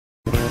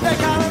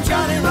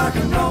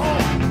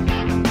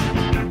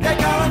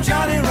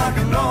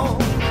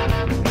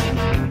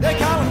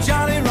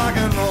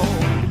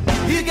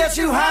get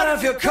you out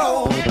of your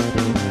cold.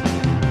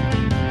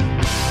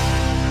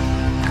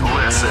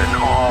 Listen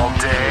all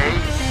day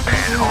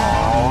and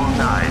all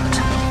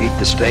night. Eat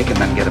the steak and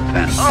then get a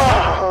pen.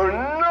 Oh,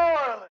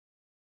 no!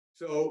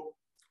 So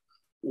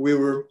we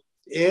were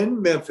in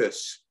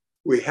Memphis.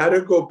 We had to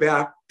go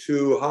back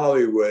to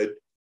Hollywood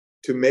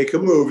to make a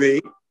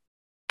movie.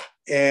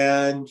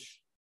 And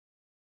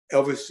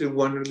Elvis didn't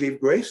want to leave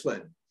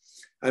Graceland.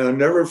 And I'll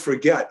never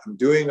forget, I'm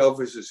doing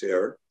Elvis's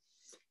hair.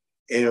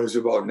 And it was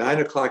about 9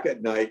 o'clock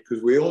at night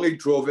because we only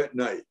drove at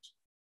night.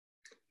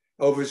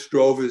 Elvis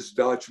drove his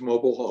Dodge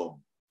mobile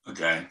home.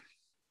 Okay.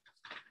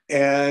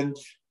 And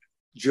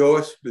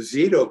Joe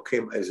Esposito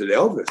came. I said,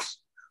 Elvis,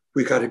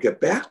 we got to get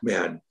back,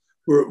 man.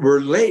 We're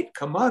late.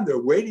 Come on, they're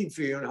waiting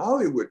for you in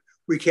Hollywood.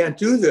 We can't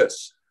do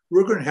this.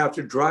 We're going to have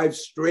to drive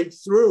straight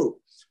through.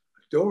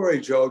 Don't worry,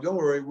 Joe. Don't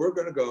worry. We're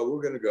going to go.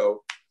 We're going to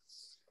go.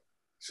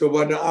 So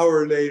about an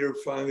hour later,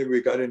 finally,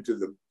 we got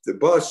into the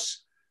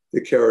bus, the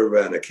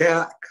caravan of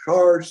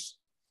cars,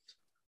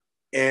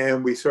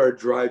 and we started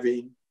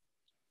driving,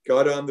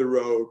 got on the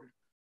road,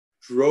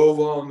 drove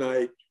all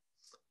night.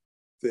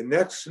 The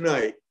next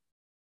night,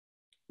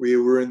 we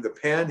were in the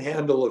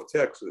panhandle of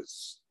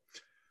Texas,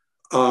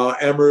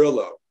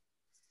 Amarillo,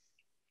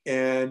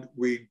 and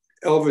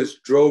Elvis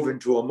drove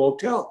into a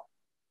motel.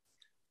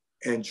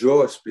 And Joe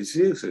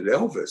Esposito said,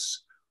 Elvis,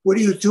 what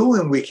are you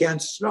doing? We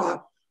can't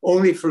stop,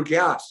 only for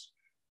gas.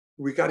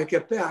 We got to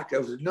get back. I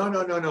was like,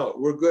 no,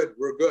 we're good.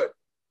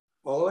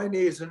 All I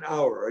need is an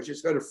hour. I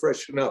just got to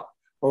freshen up.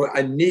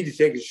 I need to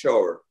take a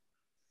shower.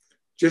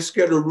 Just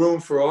get a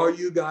room for all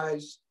you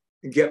guys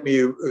and get me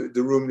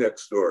the room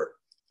next door.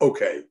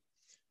 Okay.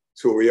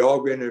 So we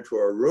all went into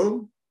our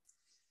room.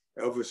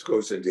 Elvis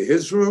goes into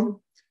his room.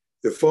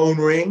 The phone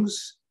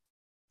rings.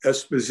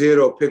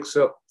 Esposito picks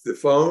up the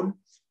phone.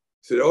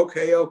 Said,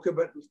 okay,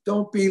 but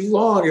don't be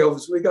long,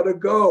 Elvis. We got to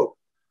go.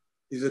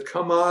 He said,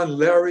 come on,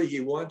 Larry.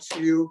 He wants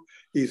you.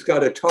 He's got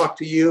to talk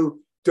to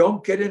you.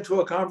 Don't get into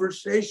a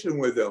conversation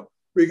with him.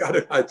 We got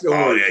to.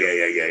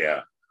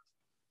 Yeah.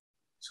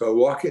 So I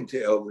walk into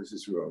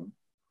Elvis's room.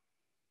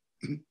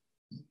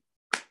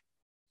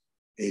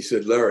 He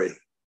said, Larry,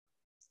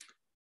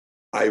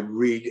 I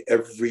read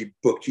every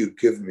book you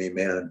give me,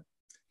 man.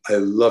 I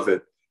love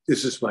it.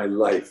 This is my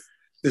life.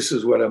 This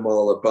is what I'm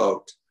all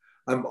about.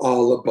 I'm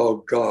all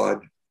about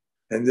God.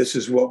 And this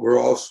is what we're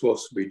all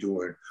supposed to be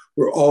doing.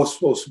 We're all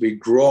supposed to be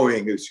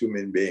growing as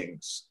human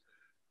beings.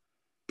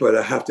 But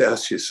I have to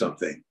ask you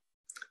something.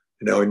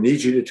 I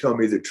need you to tell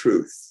me the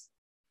truth.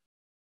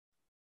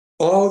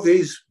 All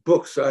these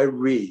books I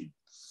read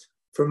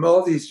from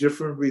all these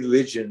different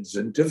religions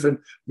and different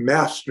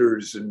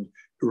masters and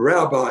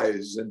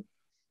rabbis, and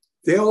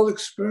they all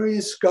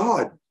experience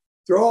God.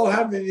 They're all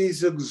having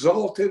these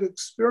exalted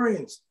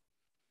experiences.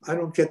 I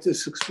don't get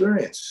this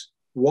experience.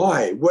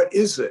 Why? What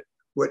is it?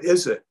 What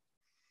is it?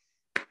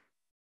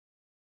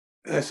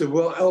 And I said,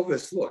 well,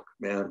 Elvis, look,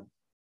 man,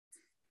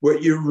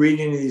 what you're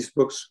reading in these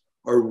books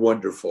are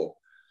wonderful,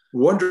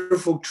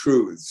 wonderful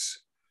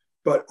truths.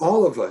 But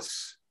all of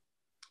us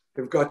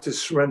have got to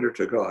surrender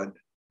to God.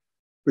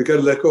 We got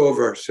to let go of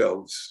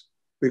ourselves.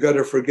 We got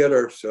to forget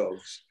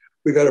ourselves.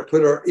 We got to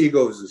put our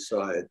egos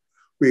aside.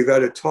 We got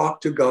to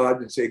talk to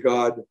God and say,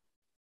 God,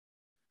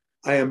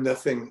 I am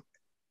nothing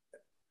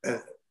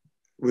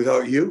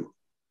without you.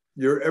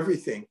 You're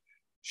everything.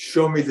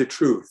 Show me the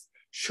truth.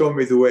 Show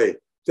me the way.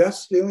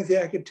 That's the only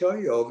thing I can tell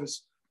you,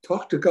 Elvis.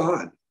 Talk to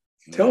God.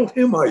 Tell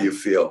him how you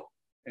feel.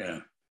 Yeah.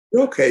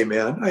 Okay,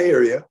 man. I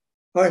hear you.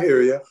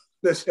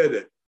 Let's hit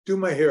it. Do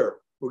my hair.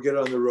 We'll get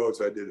on the road.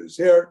 So I did his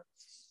hair.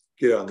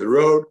 Get on the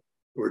road.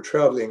 We're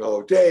traveling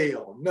all day,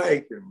 all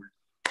night. And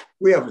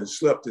we haven't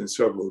slept in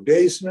several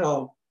days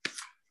now.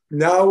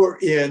 Now we're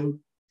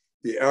in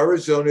the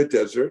Arizona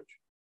desert.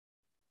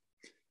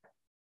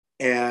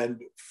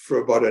 And for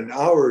about an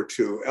hour or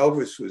two,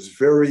 Elvis was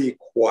very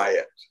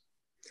quiet.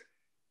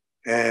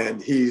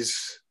 And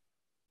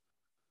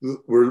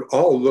we're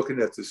all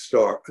looking at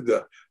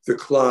the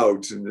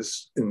clouds in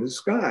the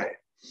sky.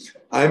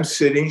 I'm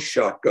sitting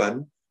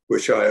shotgun,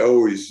 which I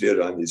always did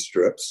on these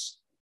trips.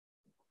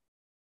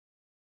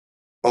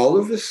 All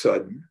of a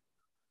sudden,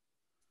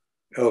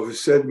 Elvis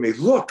said to me,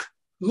 look,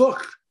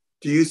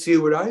 do you see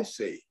what I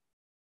see?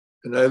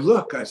 And I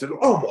look, I said,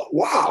 oh,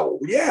 wow,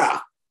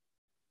 yeah.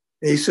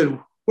 And he said,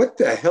 what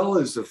the hell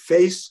is the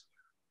face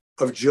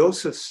of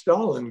Joseph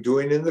Stalin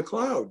doing in the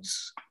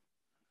clouds?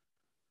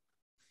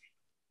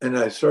 And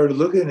I started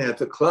looking at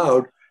the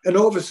cloud, and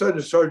all of a sudden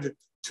it started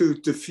to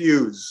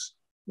diffuse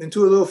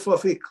into a little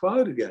fluffy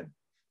cloud again.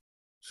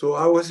 So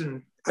I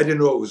didn't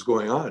know what was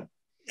going on.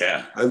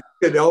 Yeah. I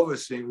looked at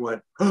Elvis and he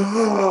went,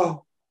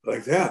 oh,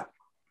 like that.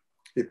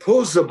 He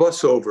pulls the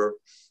bus over.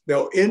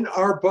 Now in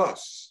our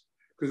bus,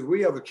 because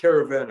we have a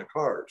caravan of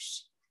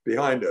cars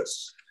behind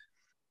us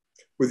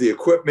with the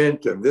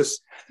equipment and the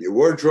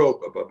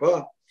wardrobe, blah, blah,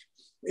 blah.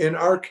 In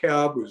our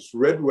cab was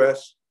Red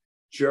West,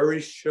 Jerry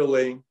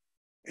Schilling,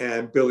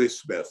 and Billy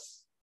Smith.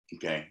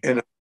 Okay. And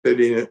I'm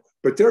sitting,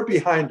 but they're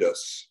behind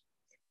us.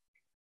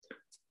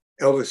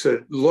 Elvis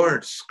said,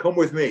 Lawrence, come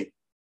with me.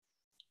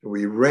 And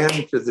we ran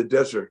into the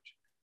desert.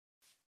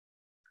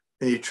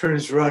 And he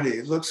turns around and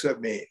he looks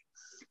at me.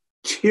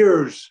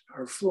 Tears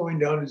are flowing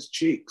down his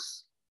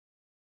cheeks.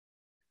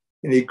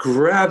 And he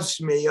grabs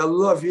me. I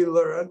love you,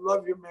 Larry. I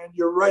love you, man.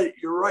 You're right.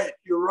 You're right.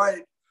 You're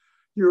right.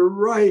 You're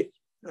right.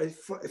 It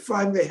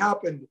finally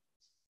happened.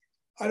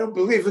 I don't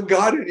believe in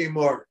God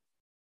anymore.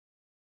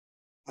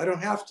 I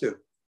don't have to.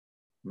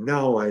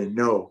 Now I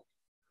know.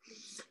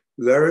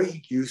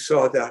 Larry, you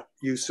saw that.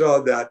 You saw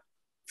that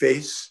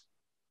face.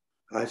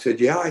 I said,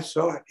 yeah, I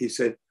saw it. He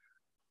said,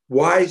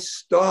 why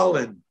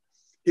Stalin?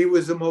 He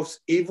was the most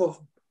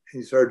evil.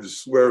 He started to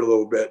swear a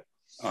little bit.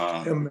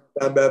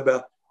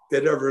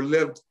 That ever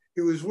lived.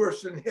 He was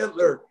worse than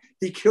Hitler.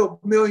 He killed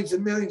millions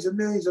and millions and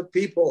millions of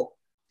people.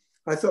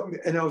 I thought,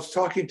 and I was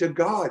talking to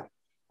God.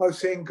 I was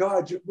saying,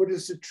 God, what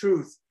is the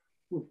truth?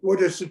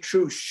 What is the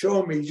truth?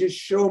 Show me, just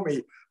show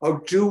me. I'll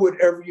do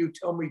whatever you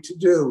tell me to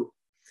do.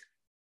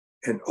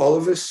 And all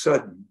of a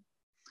sudden,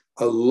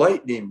 a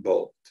lightning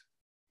bolt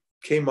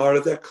came out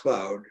of that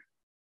cloud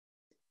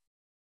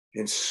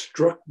and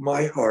struck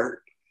my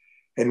heart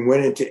and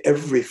went into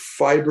every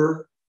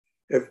fiber,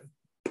 every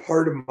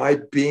part of my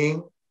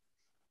being.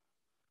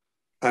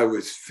 I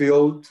was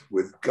filled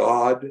with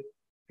God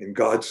and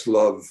God's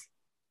love.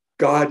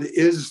 God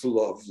is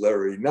love,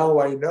 Larry.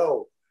 Now I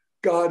know.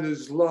 God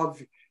is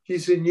love.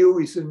 He's in you.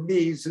 He's in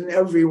me. He's in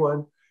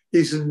everyone.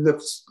 He's in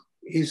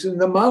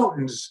the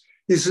mountains.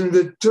 He's in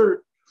the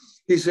dirt.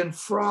 He's in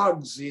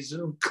frogs.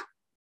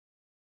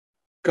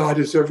 God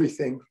is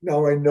everything.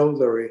 Now I know,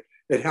 Larry.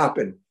 It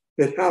happened.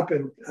 It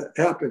happened. It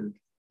happened.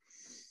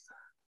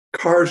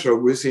 Cars are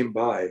whizzing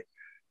by.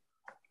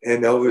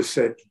 And Elvis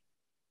said,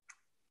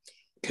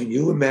 can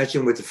you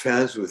imagine what the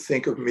fans would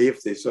think of me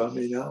if they saw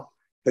me now?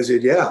 I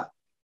said, yeah,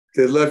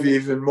 they'd love you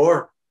even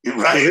more.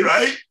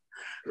 Right.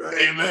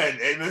 Amen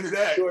to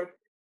that.